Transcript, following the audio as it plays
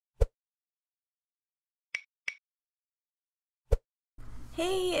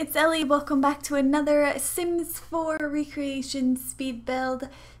Hey, it's Ellie. Welcome back to another Sims 4 recreation speed build.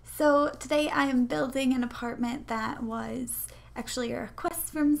 So today I am building an apartment that was actually a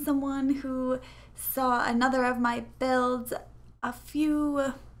request from someone who saw another of my builds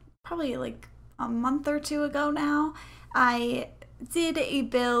probably like a month or two ago now. I did a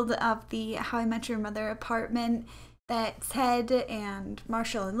build of the How I Met Your Mother apartment that Ted and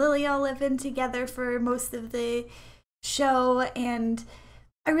Marshall and Lily all live in together for most of the show, and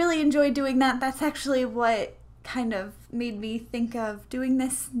I really enjoyed doing that. That's actually what kind of made me think of doing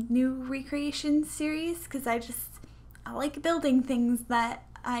this new recreation series, because I like building things that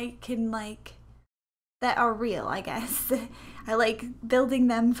I can that are real, I guess. I like building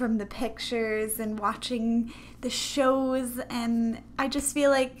them from the pictures and watching the shows, and I just feel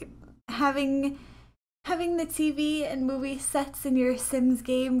like having the TV and movie sets in your Sims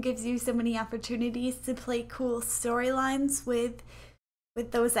game gives you so many opportunities to play cool storylines with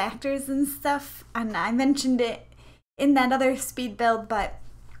those actors and stuff. And I mentioned it in that other speed build, but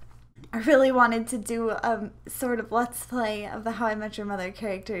I really wanted to do a sort of let's play of the How I Met Your Mother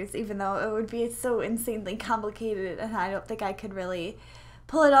characters, even though it would be so insanely complicated and I don't think I could really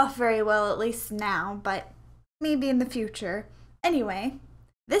pull it off very well, at least now, but maybe in the future. Anyway,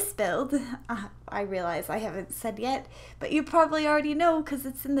 this build, I realize I haven't said yet, but you probably already know because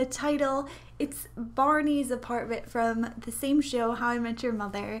it's in the title. It's Barney's apartment from the same show, How I Met Your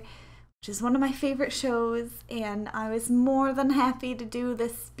Mother, which is one of my favorite shows, and I was more than happy to do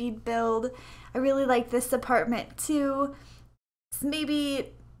this speed build. I really like this apartment too. It's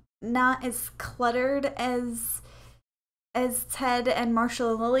maybe not as cluttered as Ted and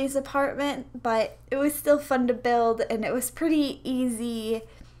Marshall and Lily's apartment, but it was still fun to build, and it was pretty easy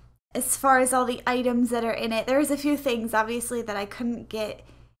as far as all the items that are in it. There's a few things, obviously, that I couldn't get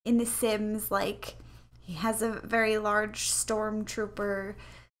in The Sims, like he has a very large stormtrooper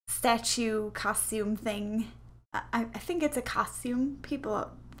statue costume thing. I think it's a costume.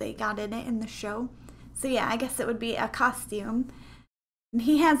 They got in it in the show. So yeah, I guess it would be a costume. And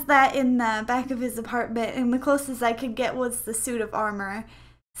he has that in the back of his apartment, and the closest I could get was the suit of armor.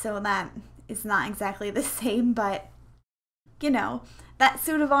 So that is not exactly the same, but you know, that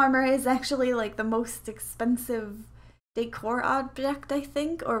suit of armor is actually like the most expensive decor object, I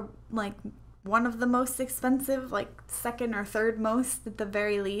think, or like one of the most expensive, like second or third most at the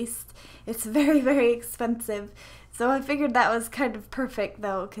very least. It's very, very expensive. So I figured that was kind of perfect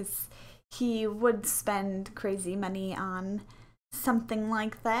though, because he would spend crazy money on something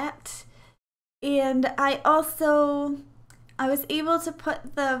like that. And I was able to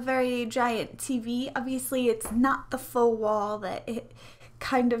put the very giant TV. Obviously, it's not the full wall that it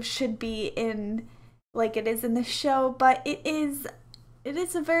kind of should be in, like it is in the show, but it is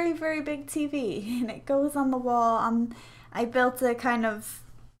a very, very big TV, and it goes on the wall. I built a kind of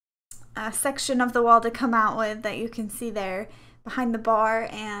a section of the wall to come out with that you can see there behind the bar,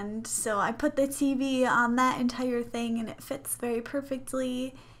 and so I put the TV on that entire thing, and it fits very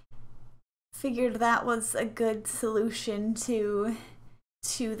perfectly. Figured that was a good solution to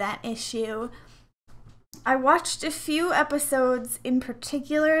that issue. I watched a few episodes in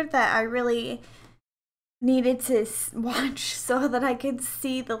particular that I really needed to watch so that I could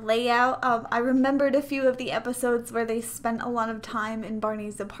see the layout. I remembered a few of the episodes where they spent a lot of time in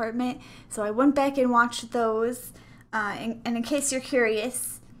Barney's apartment, so I went back and watched those. And in case you're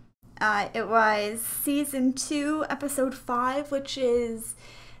curious, it was season 2, episode 5, which is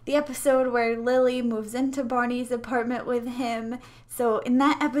the episode where Lily moves into Barney's apartment with him. So in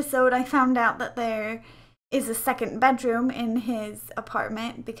that episode, I found out that there is a second bedroom in his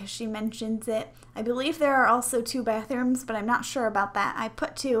apartment because she mentions it. I believe there are also 2 bathrooms, but I'm not sure about that. I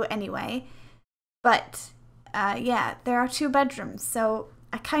put 2 anyway. But yeah, there are 2 bedrooms. So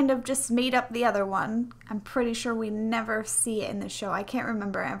I kind of just made up the other one. I'm pretty sure we never see it in the show. I can't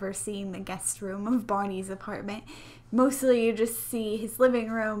remember ever seeing the guest room of Barney's apartment. Mostly you just see his living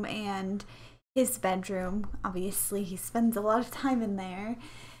room and his bedroom. Obviously, he spends a lot of time in there.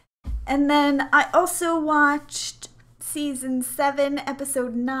 And then I also watched season 7,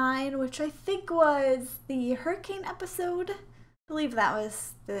 episode 9, which I think was the hurricane episode. I believe that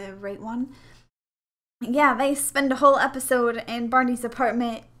was the right one. Yeah, they spend a whole episode in Barney's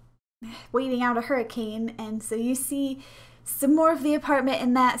apartment waiting out a hurricane, and so you see some more of the apartment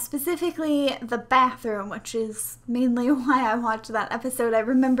in that, specifically the bathroom, which is mainly why I watched that episode. I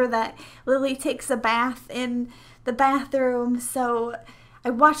remember that Lily takes a bath in the bathroom, so I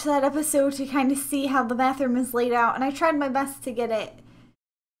watched that episode to kind of see how the bathroom is laid out, and I tried my best to get it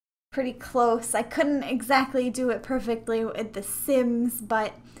pretty close. I couldn't exactly do it perfectly with The Sims,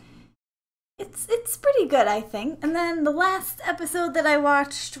 but it's pretty good, I think. And then the last episode that I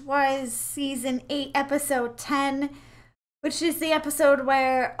watched was season 8, episode 10, which is the episode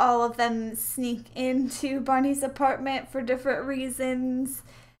where all of them sneak into Barney's apartment for different reasons.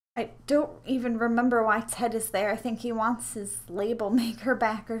 I don't even remember why Ted is there. I think he wants his label maker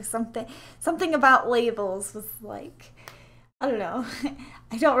back or something. Something about labels was like, I don't know.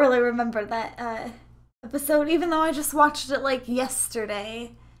 I don't really remember that episode, even though I just watched it like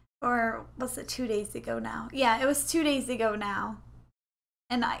yesterday. Or was it 2 days ago now? Yeah, it was 2 days ago now.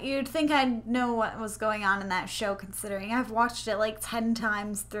 And you'd think I'd know what was going on in that show, considering I've watched it like 10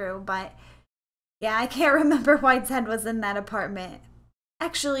 times through. But yeah, I can't remember why Ted was in that apartment.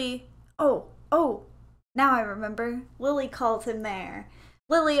 Actually, oh, now I remember. Lily called him there.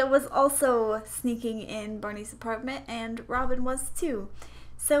 Lilia was also sneaking in Barney's apartment, and Robin was too.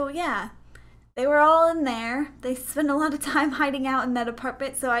 So yeah. They were all in there. They spent a lot of time hiding out in that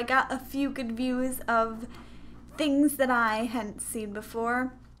apartment, so I got a few good views of things that I hadn't seen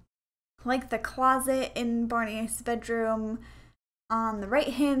before. Like the closet in Barney's bedroom on the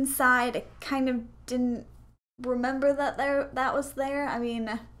right-hand side. I kind of didn't remember that was there. I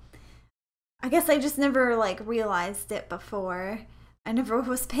mean, I guess I just never like realized it before. I never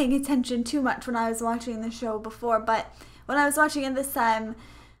was paying attention too much when I was watching the show before, but when I was watching it this time,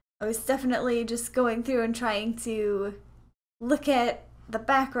 I was definitely just going through and trying to look at the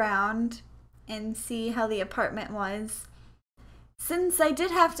background and see how the apartment was. Since I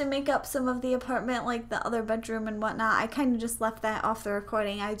did have to make up some of the apartment, like the other bedroom and whatnot, I kind of just left that off the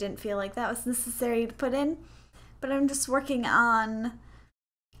recording. I didn't feel like that was necessary to put in. But I'm just working on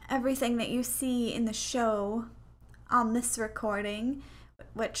everything that you see in the show on this recording,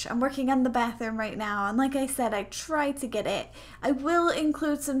 which I'm working on the bathroom right now, and like I said, I tried to get it. I will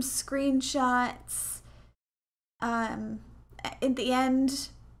include some screenshots at the end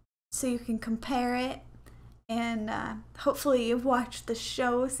so you can compare it, and hopefully you've watched the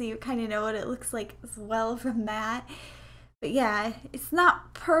show so you kind of know what it looks like as well from that. But yeah, it's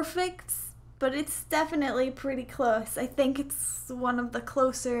not perfect, but it's definitely pretty close. I think it's one of the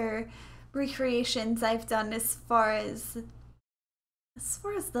closer recreations I've done as far as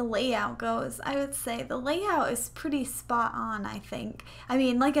the layout goes. I would say the layout is pretty spot on, I think. I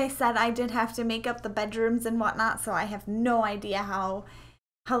mean, like I said, I did have to make up the bedrooms and whatnot, so I have no idea how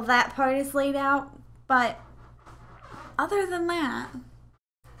that part is laid out. But other than that,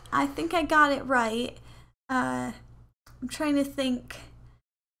 I think I got it right. I'm trying to think.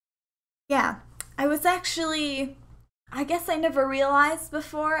 Yeah, I was actually, I guess I never realized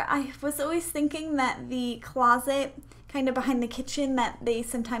before, I was always thinking that the closet kind of behind the kitchen that they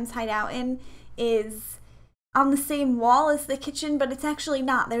sometimes hide out in is on the same wall as the kitchen, but it's actually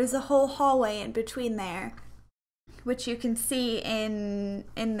not. There's a whole hallway in between there, which you can see in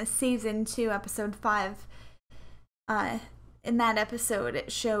the season 2, episode 5. In that episode,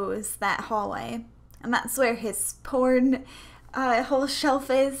 it shows that hallway, and that's where his porn whole shelf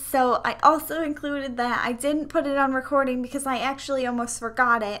is. So I also included that. I didn't put it on recording because I actually almost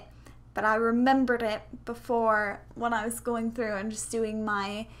forgot it, but I remembered it before when I was going through and just doing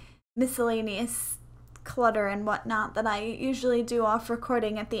my miscellaneous clutter and whatnot that I usually do off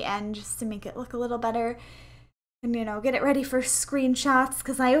recording at the end just to make it look a little better and, you know, get it ready for screenshots,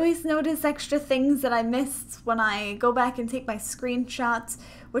 because I always notice extra things that I missed when I go back and take my screenshots,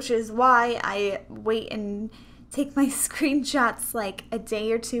 which is why I wait and take my screenshots like a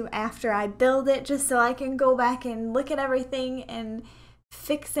day or two after I build it, just so I can go back and look at everything and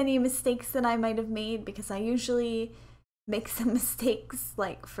fix any mistakes that I might have made, because I usually make some mistakes,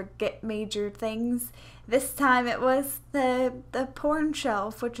 like forget major things. This time it was the porn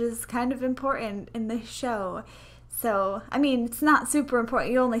shelf, which is kind of important in this show. So, I mean, it's not super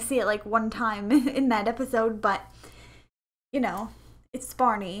important. You only see it like one time in that episode, but, you know, it's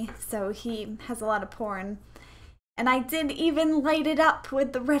Barney, so he has a lot of porn. And I did even light it up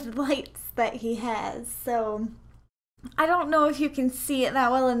with the red lights that he has, so I don't know if you can see it that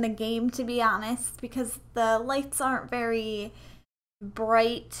well in the game, to be honest, because the lights aren't very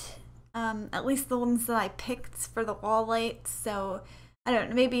bright, at least the ones that I picked for the wall lights, so I don't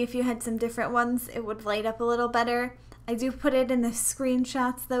know, maybe if you had some different ones it would light up a little better. I do put it in the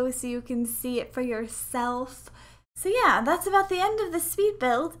screenshots though, so you can see it for yourself. So yeah, that's about the end of the speed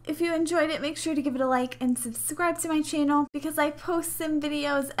build. If you enjoyed it, make sure to give it a like and subscribe to my channel, because I post some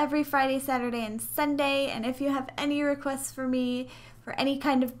videos every Friday, Saturday, and Sunday. And if you have any requests for me for any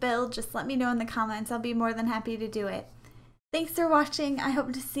kind of build, just let me know in the comments. I'll be more than happy to do it. Thanks for watching. I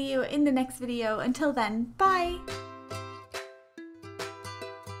hope to see you in the next video. Until then, bye!